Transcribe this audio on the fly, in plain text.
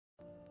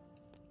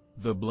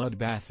The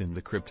bloodbath in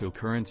the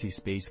cryptocurrency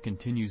space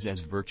continues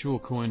as virtual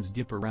coins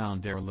dip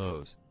around their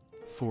lows.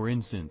 For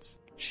instance,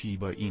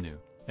 Shiba Inu,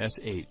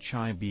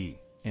 SHIB,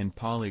 and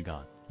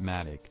Polygon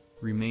MATIC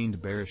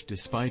remained bearish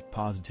despite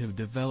positive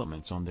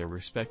developments on their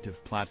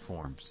respective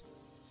platforms.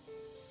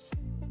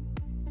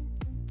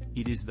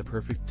 It is the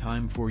perfect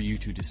time for you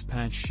to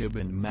dispatch SHIB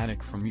and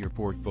MATIC from your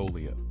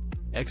portfolio.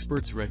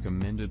 Experts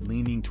recommended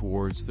leaning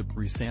towards the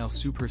pre-sale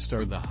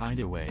superstar the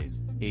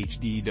Hideaways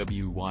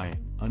HDWY,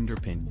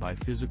 underpinned by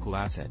physical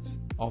assets,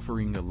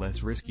 offering a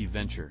less risky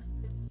venture.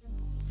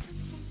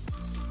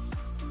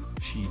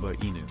 Shiba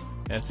Inu,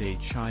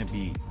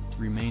 SHIB,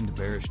 remained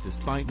bearish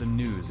despite the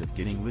news of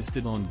getting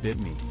listed on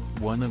BitMe,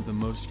 one of the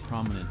most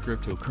prominent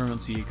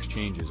cryptocurrency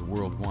exchanges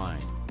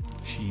worldwide.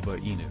 Shiba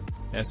Inu,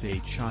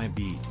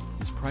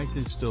 SHIB's price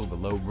is still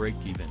below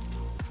break-even.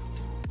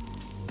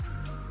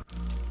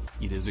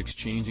 It is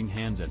exchanging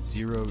hands at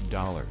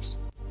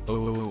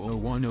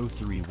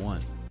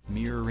 $0.001031,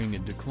 mirroring a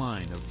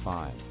decline of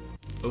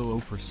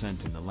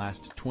 5.00% in the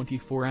last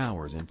 24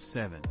 hours and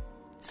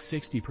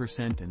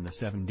 7.60% in the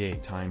 7-day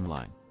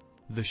timeline.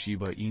 The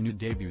Shiba Inu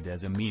debuted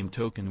as a meme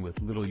token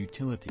with little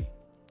utility.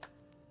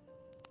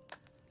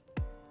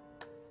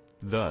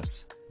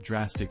 Thus,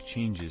 drastic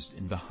changes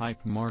in the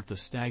hype marked a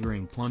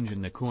staggering plunge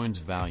in the coin's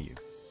value.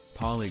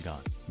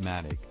 Polygon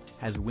MATIC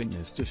has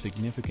witnessed a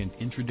significant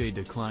intraday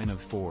decline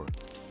of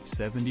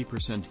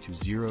 4.70% to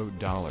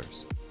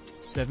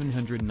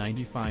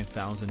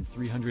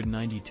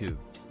 $0.795,392.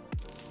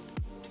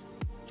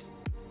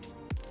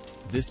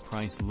 This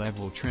price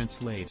level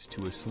translates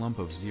to a slump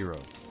of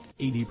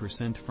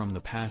 0.80% from the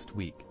past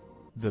week.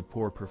 The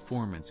poor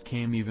performance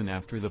came even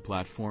after the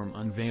platform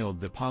unveiled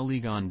the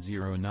Polygon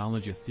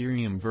Zero-Knowledge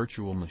Ethereum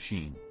Virtual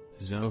Machine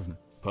 (ZOVM)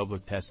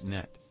 public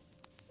testnet.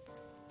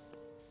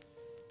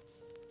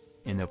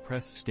 In a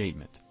press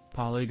statement,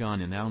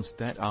 Polygon announced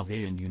that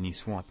Aave and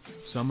Uniswap,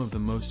 some of the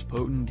most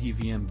potent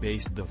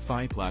EVM-based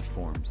DeFi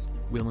platforms,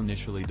 will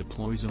initially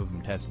deploy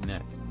ZOVM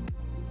testnet.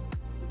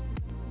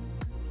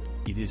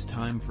 It is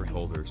time for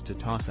holders to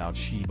toss out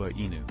Shiba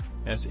Inu,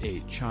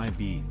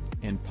 SHIB,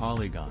 and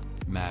Polygon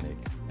MATIC,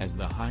 as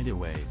the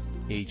Hideaways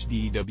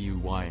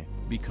HDWY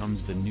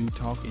becomes the new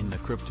talk in the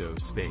crypto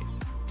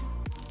space.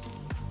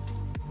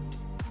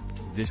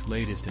 This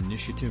latest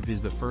initiative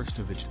is the first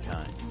of its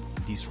kind,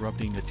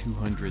 disrupting the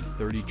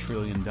 $230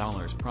 trillion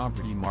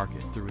property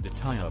market through the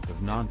tie-up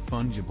of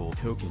non-fungible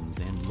tokens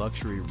and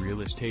luxury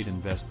real estate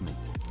investment.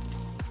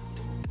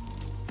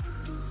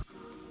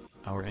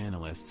 Our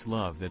analysts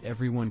love that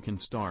everyone can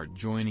start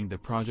joining the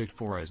project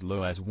for as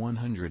low as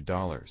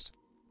 $100.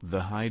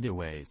 The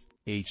Hideaways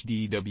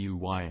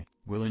HDWY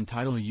will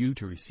entitle you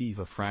to receive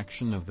a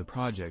fraction of the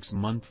project's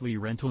monthly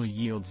rental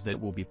yields that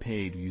will be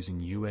paid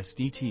using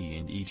USDT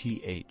and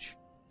ETH.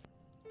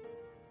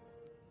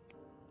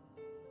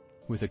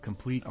 With a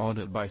complete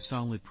audit by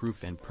Solid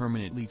Proof and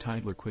permanently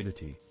tight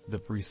liquidity, the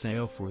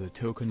pre-sale for the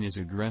token is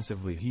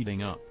aggressively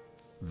heating up.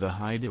 The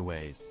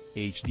Hideaways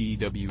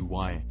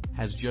HDWY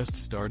has just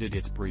started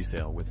its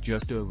pre-sale with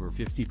just over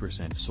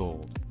 50%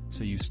 sold,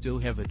 so you still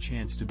have a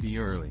chance to be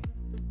early.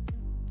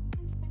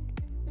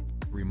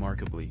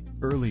 Remarkably,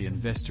 early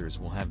investors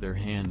will have their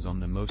hands on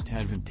the most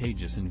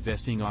advantageous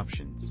investing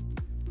options.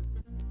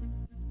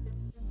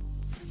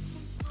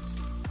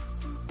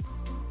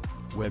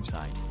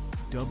 Website: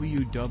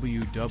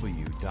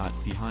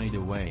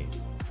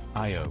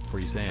 www.thehideaways.io.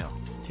 Presale: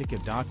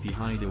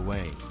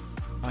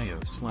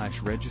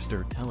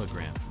 ticket.thehideaways.io/register.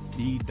 Telegram: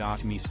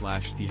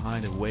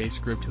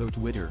 d.me/thehideaways. Crypto.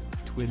 Twitter: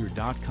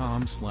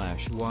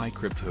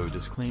 twitter.com/ycrypto.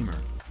 Disclaimer: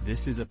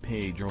 this is a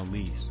paid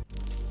release.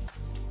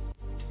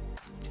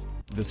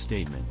 The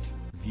statements,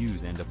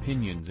 views and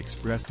opinions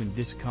expressed in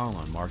this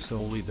column are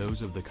solely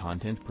those of the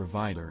content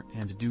provider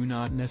and do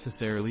not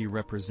necessarily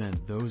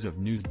represent those of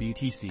News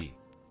BTC.